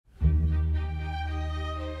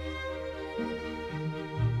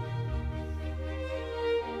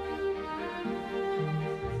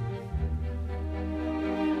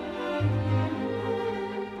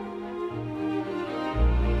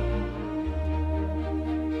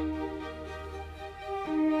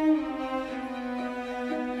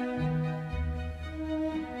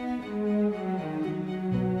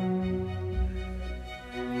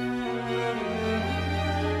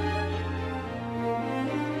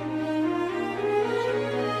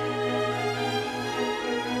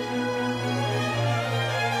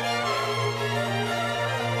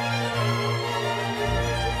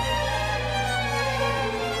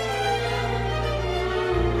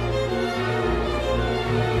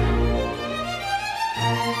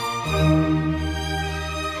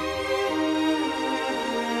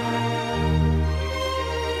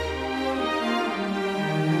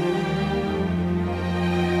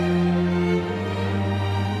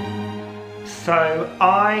So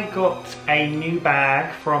I got a new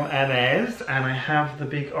bag from Hermes and I have the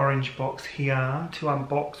big orange box here to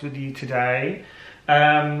unbox with you today.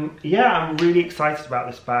 Yeah, I'm really excited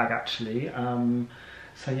about this bag actually.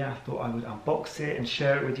 So yeah, I thought I would unbox it and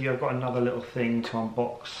share it with you. I've got another little thing to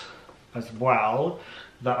unbox as well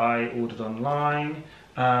that I ordered online.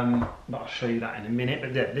 But I'll show you that in a minute.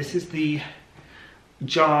 But yeah, this is the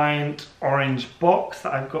giant orange box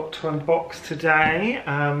that I've got to unbox today.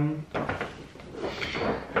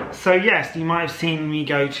 So yes, you might have seen me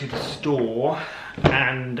go to the store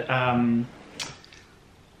and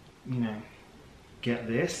you know, get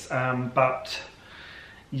this, but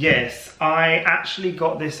yes, I actually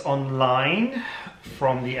got this online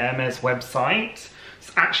from the Hermes website.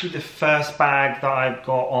 It's actually the first bag that I've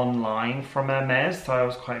got online from Hermes, so I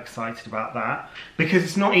was quite excited about that because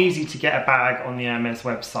it's not easy to get a bag on the Hermes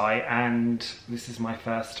website, and this is my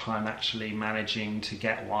first time actually managing to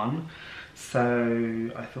get one. So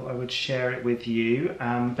I thought I would share it with you.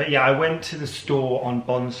 But yeah, I went to the store on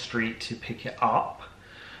Bond Street to pick it up.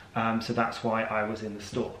 So that's why I was in the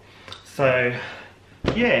store. So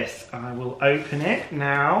yes, I will open it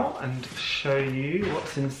now and show you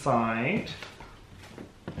what's inside.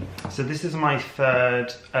 So this is my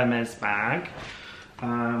third Hermes bag.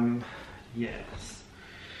 Yes.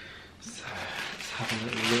 So let's have a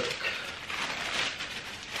little look.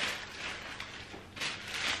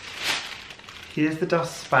 Here's the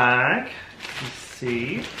dust bag, you can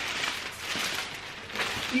see.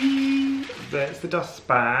 There's the dust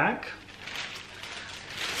bag.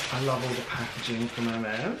 I love all the packaging from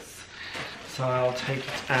Hermes. So I'll take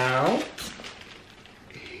it out.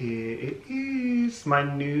 Here it is, my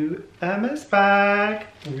new Hermes bag.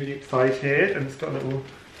 I'm really excited, and it's got a little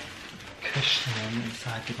cushion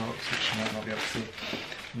inside the box, which you might not be able to see.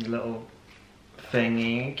 And a little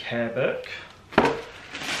thingy, care book.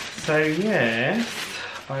 So yes,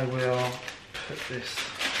 I will put this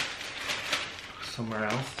somewhere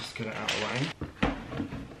else, just get it out of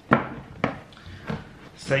the way.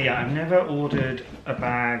 So yeah, I've never ordered a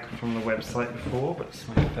bag from the website before, but it's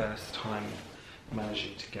my first time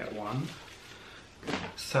managing to get one.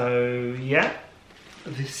 So yeah,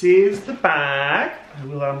 this is the bag. I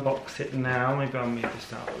will unbox it now. Maybe I'll move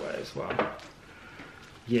this out of the way as well.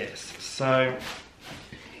 Yes, so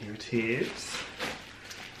here it is.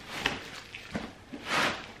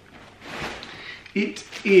 It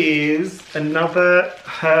is another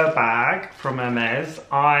Herbag from Hermes.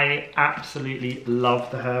 I absolutely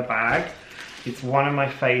love the Herbag. It's one of my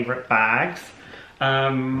favourite bags.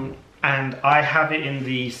 And I have it in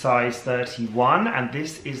the size 31, and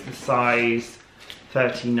this is the size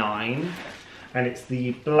 39. And it's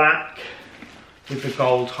the black with the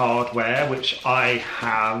gold hardware, which I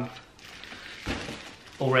have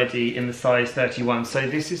already in the size 31. So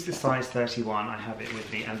this is the size 31, I have it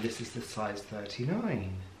with me, and this is the size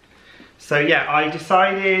 39. So yeah, I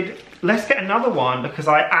decided let's get another one because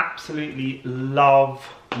I absolutely love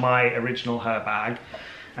my original Herbag,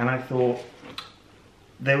 and I thought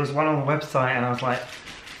there was one on the website and I was like,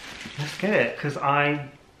 let's get it, because I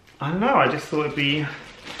don't know, I just thought it'd be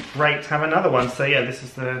great to have another one. So yeah, this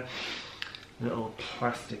is the little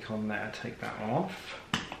plastic on there, take that off.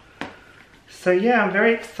 So yeah, I'm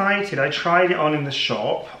very excited. I tried it on in the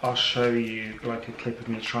shop. I'll show you like a clip of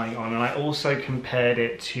me trying it on. And I also compared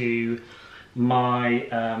it to my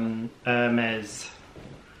Hermes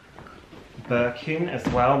Birkin as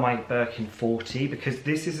well, my Birkin 40, because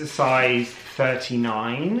this is a size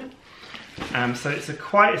 39. So it's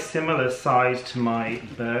quite a similar size to my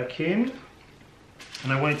Birkin.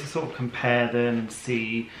 And I wanted to sort of compare them and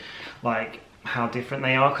see like how different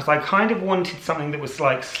they are, because I kind of wanted something that was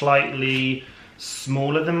like slightly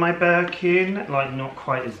smaller than my Birkin, like not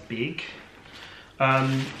quite as big.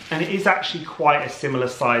 And it is actually quite a similar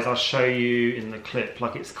size. I'll show you in the clip,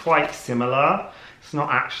 like it's quite similar. It's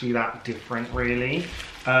not actually that different really,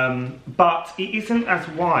 but it isn't as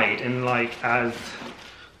wide, and like as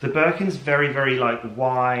the Birkin's very, very like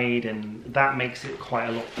wide, and that makes it quite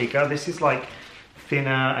a lot bigger. This is like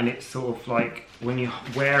thinner, and it's sort of like when you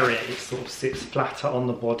wear it, it sort of sits flatter on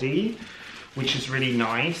the body, which is really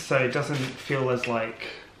nice. So it doesn't feel as like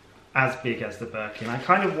as big as the Birkin. I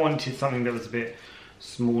kind of wanted something that was a bit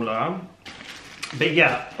smaller. But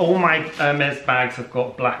yeah, all my Hermes bags have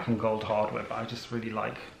got black and gold hardware, but I just really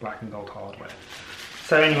like black and gold hardware.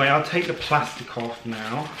 So anyway, I'll take the plastic off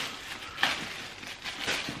now.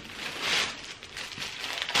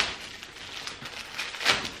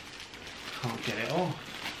 Can't get it off.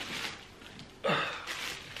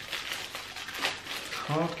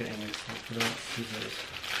 Hard getting this off without scissors.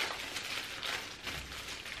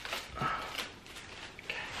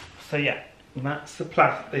 Okay. So yeah, that's the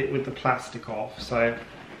plastic with the plastic off. So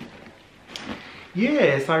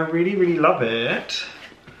yes, I really love it.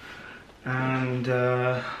 And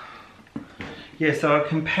yeah, so I'll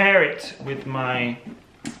compare it with my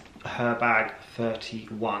Herbag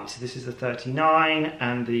 31. So this is the 39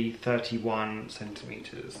 and the 31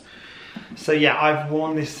 centimeters. So yeah, I've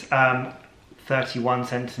worn this 31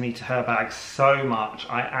 centimeter Herbag so much.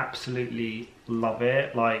 I absolutely love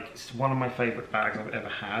it. Like, it's one of my favorite bags I've ever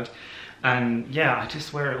had. And yeah, I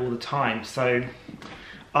just wear it all the time. So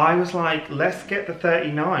I was like, let's get the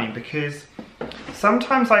 39, because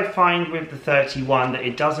sometimes I find with the 31 that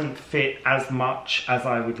it doesn't fit as much as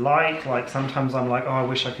I would like. Like, sometimes I'm like, oh, I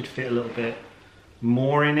wish I could fit a little bit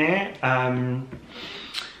more in it.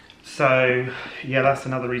 So yeah, that's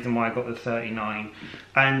another reason why I got the 39.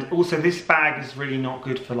 And also, this bag is really not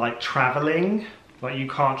good for like traveling. Like, you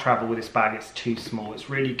can't travel with this bag, it's too small. It's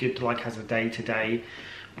really good to like as a day-to-day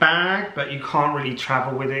bag, but you can't really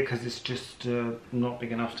travel with it because it's just not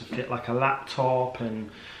big enough to fit like a laptop and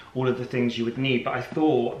all of the things you would need. But I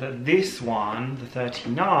thought that this one, the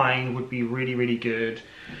 39, would be really good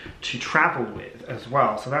to travel with as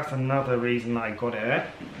well. So that's another reason that I got it.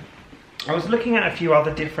 I was looking at a few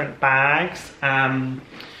other different bags, and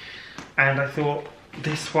I thought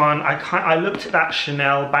this one, I looked at that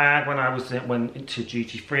Chanel bag when I went into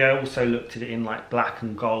duty free. I also looked at it in like black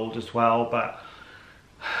and gold as well, but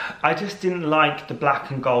I just didn't like the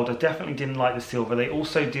black and gold. I definitely didn't like the silver. They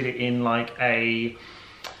also did it in like a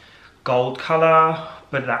gold color,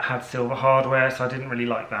 but that had silver hardware, so I didn't really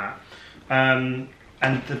like that.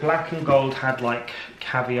 And the black and gold had like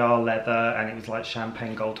caviar leather, and it was like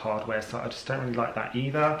champagne gold hardware, so I just don't really like that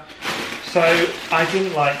either. So I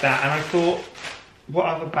didn't like that, and I thought, what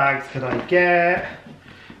other bags could I get?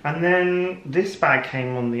 And then this bag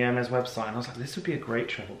came on the Hermes website, and I was like, this would be a great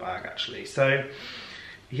travel bag actually. So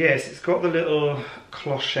yes, it's got the little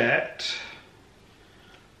clochette.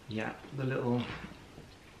 Yeah, the little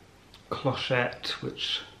clochette,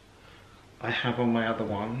 which I have on my other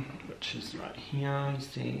one, which is right here, you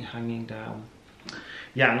see, hanging down.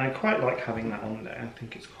 Yeah, and I quite like having that on there. I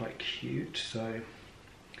think it's quite cute. So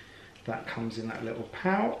that comes in that little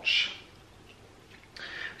pouch.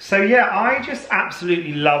 So yeah, I just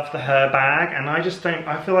absolutely love the Herbag, and I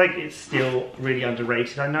feel like it's still really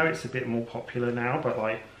underrated. I know it's a bit more popular now, but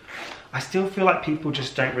like, I still feel like people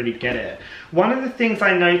just don't really get it. One of the things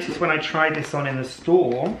I noticed when I tried this on in the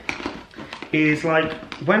store is like,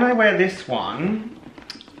 when I wear this one,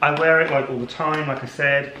 I wear it like all the time, like I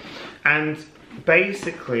said, and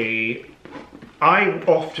basically I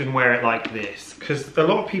often wear it like this, because a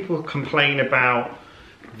lot of people complain about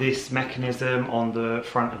this mechanism on the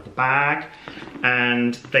front of the bag,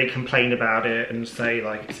 and they complain about it and say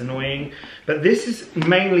like it's annoying. But this is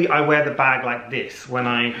mainly, I wear the bag like this when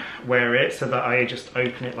I wear it, so that I just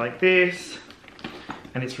open it like this,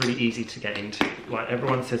 and it's really easy to get into. Like,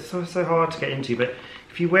 everyone says so hard to get into, but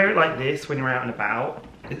if you wear it like this when you're out and about,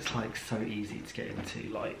 it's like so easy to get into.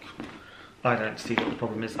 Like, I don't see what the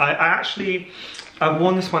problem is. I've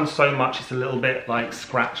worn this one so much, it's a little bit like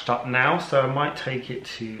scratched up now, so I might take it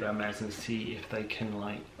to Hermes and see if they can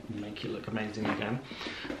like make it look amazing again.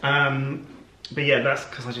 But yeah, that's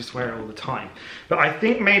because I just wear it all the time. But I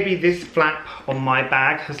think maybe this flap on my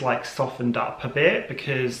bag has like softened up a bit,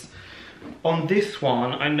 because on this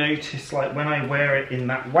one I noticed like when I wear it in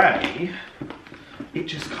that way, it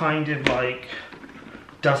just kind of like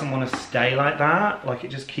doesn't want to stay like that. Like, it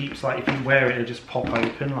just keeps, like, if you wear it, it'll just pop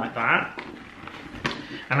open like that.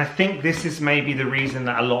 And I think this is maybe the reason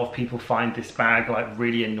that a lot of people find this bag like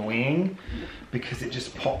really annoying, because it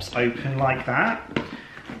just pops open like that.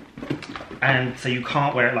 And so you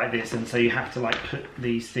can't wear it like this, and so you have to like put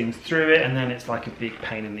these things through it, and then it's like a big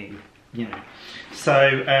pain in the, you know.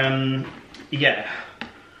 So yeah.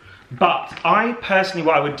 But I personally,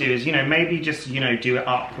 what I would do is, you know, maybe just, you know, do it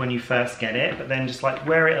up when you first get it, but then just like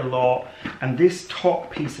wear it a lot, and this top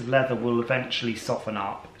piece of leather will eventually soften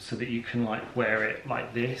up so that you can like wear it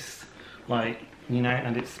like this, like, you know,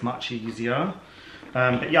 and it's much easier.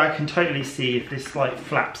 But yeah, I can totally see if this like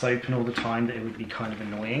flaps open all the time that it would be kind of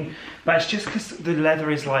annoying. But it's just because the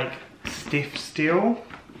leather is like stiff still.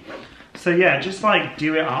 So yeah, just like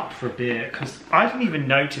do it up for a bit, because I didn't even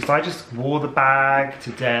notice. I just wore the bag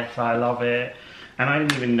to death. I love it, and I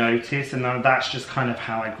didn't even notice, and that's just kind of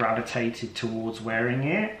how I gravitated towards wearing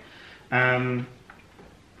it. But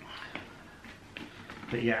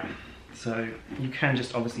yeah, so you can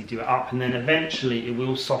just obviously do it up, and then eventually it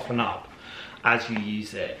will soften up as you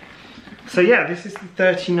use it. So yeah, this is the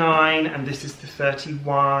 39 and this is the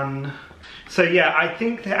 31. So yeah, I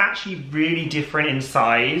think they're actually really different in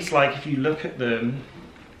size. Like, if you look at them,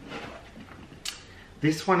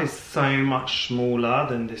 This one is so much smaller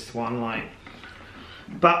than this one, like,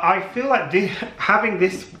 but I feel like having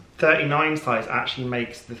this 39 size actually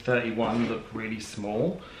makes the 31 look really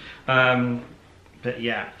small. But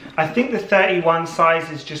yeah, I think the 31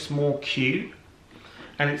 size is just more cute,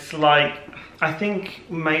 and it's like, I think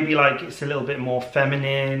maybe like it's a little bit more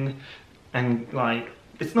feminine, and like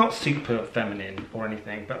it's not super feminine or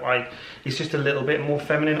anything, but like it's just a little bit more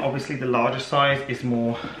feminine. Obviously the larger size is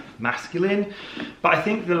more masculine, but I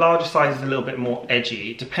think the larger size is a little bit more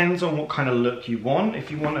edgy. It depends on what kind of look you want.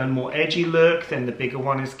 If you want a more edgy look, then the bigger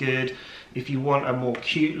one is good. If you want a more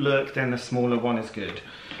cute look, then the smaller one is good.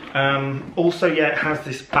 Also, yeah, it has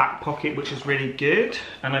this back pocket, which is really good,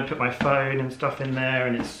 and I put my phone and stuff in there,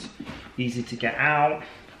 and it's easy to get out.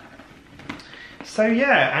 So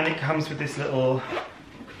yeah, and it comes with this little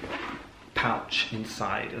pouch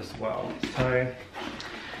inside as well. So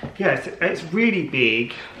yeah, it's really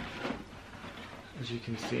big, as you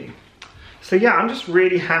can see. So yeah, I'm just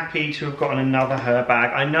really happy to have gotten another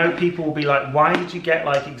Herbag. I know people will be like, why did you get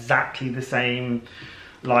like exactly the same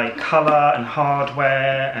like color and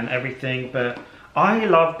hardware and everything? But I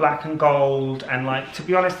love black and gold, and like, to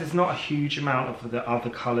be honest, there's not a huge amount of the other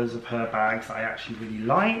colors of Herbags I actually really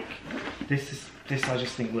like. This I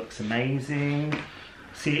just think looks amazing.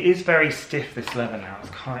 See, it is very stiff, this leather now. It's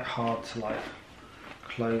quite hard to like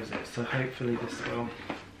close it. So hopefully this will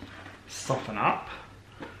soften up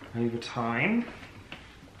over time.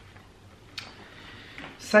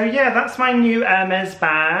 So yeah, that's my new Hermes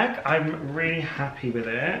bag. I'm really happy with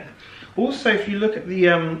it. Also, if you look at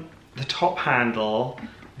the top handle,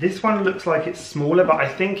 this one looks like it's smaller, but I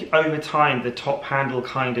think over time the top handle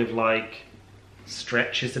kind of like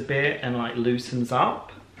stretches a bit and like loosens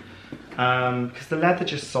up, because the leather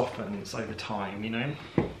just softens over time, you know.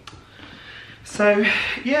 So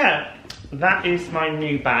yeah, that is my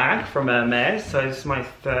new bag from Hermes. So this is my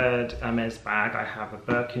third Hermes bag. I have a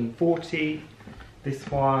Birkin 40, this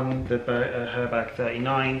one, the Herbag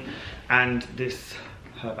 39, and this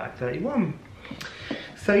Herbag 31.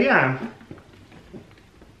 So yeah,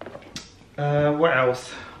 what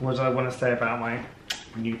else would I want to say about my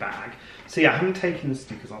new bag? So yeah, I haven't taken the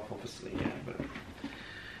stickers off obviously yet, but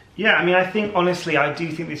yeah, I mean, I think honestly, I do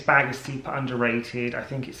think this bag is super underrated. I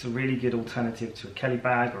think it's a really good alternative to a Kelly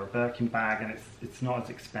bag or a Birkin bag, and it's not as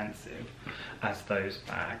expensive as those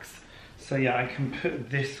bags. So yeah, I can put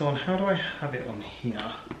this on. How do I have it on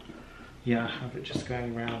here? Yeah, I have it just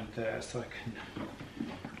going around there, so I can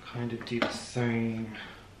kind of do the same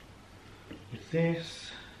with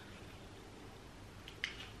this.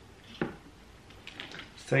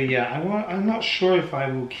 So yeah, I'm not sure if I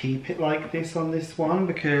will keep it like this on this one,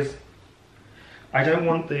 because I don't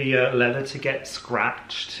want the leather to get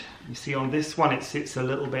scratched. You see, on this one it sits a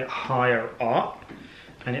little bit higher up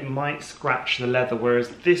and it might scratch the leather, whereas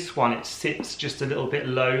this one it sits just a little bit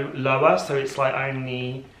lower, so it's like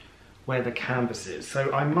only where the canvas is.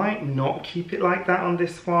 So I might not keep it like that on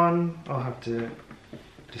this one. I'll have to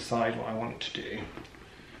decide what I want to do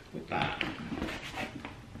with that.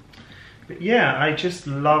 But yeah, I just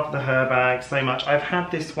love the Herbag so much. I've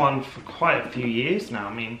had this one for quite a few years now.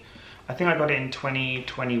 I mean, I think I got it in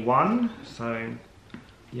 2021, so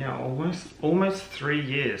yeah, almost 3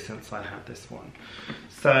 years since I had this one.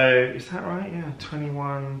 So is that right? Yeah,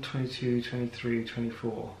 21, 22, 23,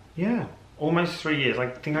 24. Yeah, almost 3 years. I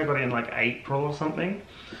think I got it in like April or something.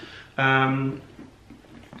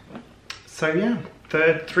 So yeah,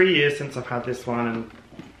 3 years since I've had this one, and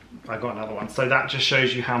I got another one. So that just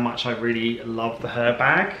shows you how much I really love the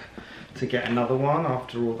Herbag, to get another one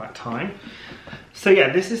after all that time. So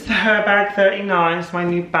yeah, this is the Herbag 39, it's my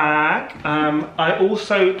new bag. I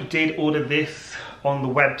also did order this on the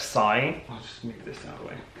website. I'll just move this out of the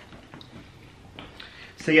way.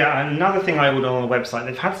 So yeah, another thing I ordered on the website,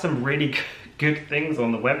 they've had some really good things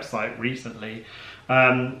on the website recently.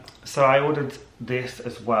 So I ordered this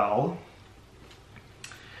as well.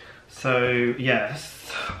 So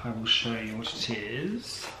yes, I will show you what it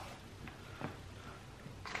is.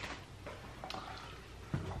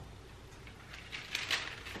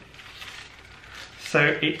 So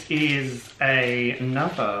it is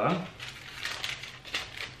another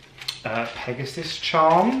Pegase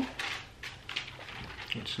charm,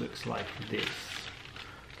 which looks like this.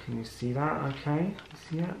 Can you see that? Okay,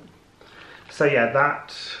 see it? So yeah,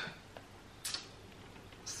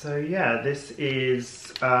 so yeah, this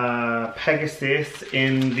is Pegase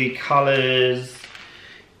in the colours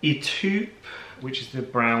Etoupe, which is the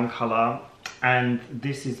brown colour, and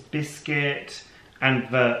this is Biscuit and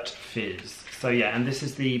Vert Fizz. So yeah, and this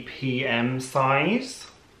is the PM size.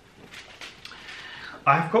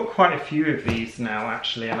 I've got quite a few of these now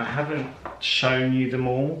actually, and I haven't shown you them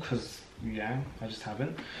all because, yeah, I just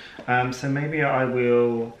haven't. So maybe I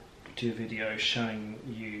will do a video showing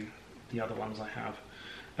you the other ones I have.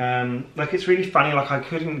 Like, it's really funny, like I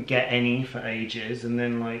couldn't get any for ages, and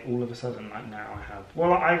then like all of a sudden, like now I have.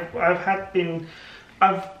 Well,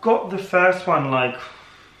 I've got the first one like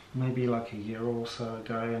maybe like a year or so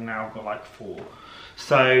ago, and now I've got like 4.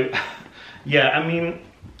 So yeah, I mean,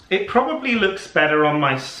 it probably looks better on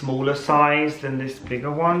my smaller size than this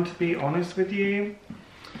bigger one, to be honest with you.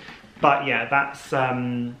 But yeah, that's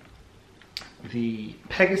the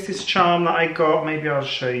Pegase charm that I got. Maybe I'll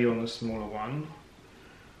show you on the smaller one,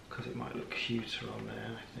 because it might look cuter on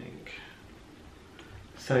there, I think.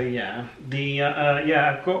 So yeah,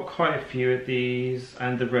 yeah, I've got quite a few of these,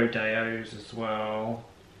 and the Rodeos as well.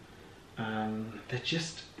 They're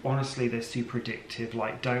just, honestly, they're super addictive.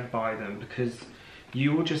 Like, don't buy them, because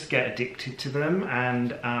you will just get addicted to them,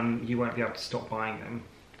 and you won't be able to stop buying them.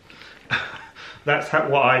 That's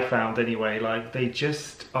what I found anyway. Like, they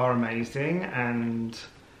just are amazing, and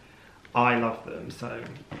I love them. So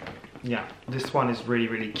yeah, this one is really,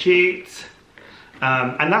 really cute.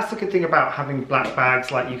 And that's the good thing about having black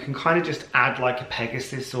bags. Like, you can kind of just add like a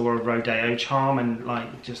Pegase or a Rodeo charm and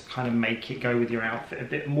like just kind of make it go with your outfit a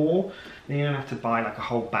bit more. Then you don't have to buy like a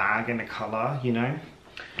whole bag in a colour, you know.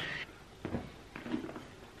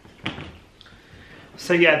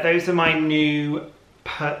 So yeah, those are my new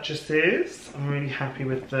purchases. I'm really happy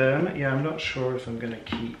with them. Yeah, I'm not sure if I'm going to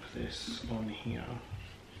keep this on here,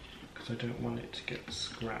 because I don't want it to get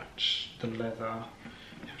scratched, the leather.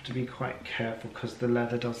 You have to be quite careful because the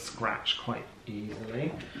leather does scratch quite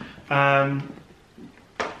easily. I'll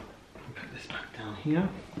put this back down here.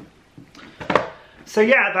 So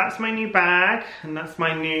yeah, that's my new bag, and that's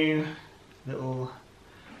my new little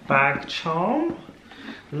bag charm.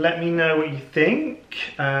 Let me know what you think.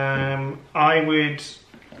 I would,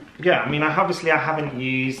 yeah, I mean, obviously I haven't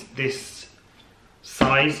used this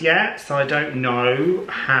size yet, so I don't know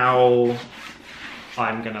how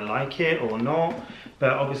I'm gonna like it or not.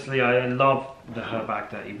 But obviously I love the Herbag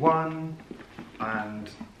 31, and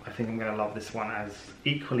I think I'm going to love this one as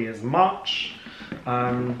equally as much.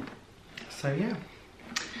 So yeah.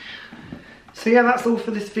 So yeah, that's all for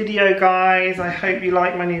this video, guys. I hope you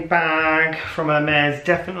like my new bag from Hermes.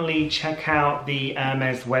 Definitely check out the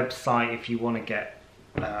Hermes website if you want to get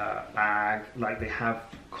a bag. Like, they have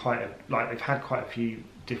they've had quite a few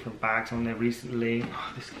different bags on there recently.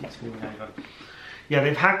 Oh, this keeps falling over. Yeah,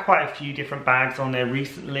 they've had quite a few different bags on there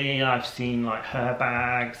recently. I've seen like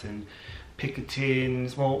Herbags and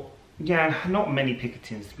Picatins. Well, yeah, not many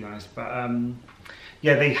Picatins to be honest, but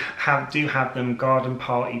yeah, they do have them garden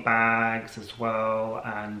party bags as well,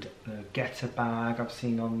 and the Getter bag I've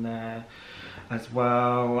seen on there as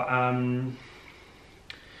well.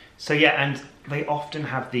 So yeah, and they often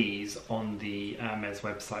have these on the Hermes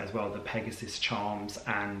website as well, the Pegase charms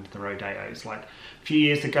and the Rodeos. Like, a few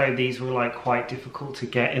years ago, these were like quite difficult to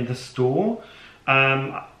get in the store.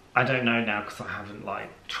 I don't know now because I haven't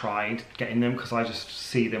like tried getting them, because I just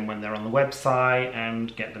see them when they're on the website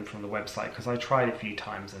and get them from the website, because I tried a few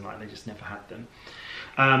times and like they just never had them.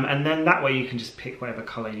 And then that way you can just pick whatever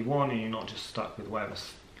colour you want, and you're not just stuck with whatever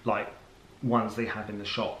like ones they have in the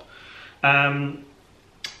shop.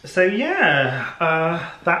 So yeah,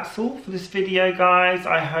 that's all for this video, guys.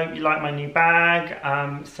 I hope you like my new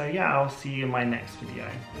bag. So yeah, I'll see you in my next video.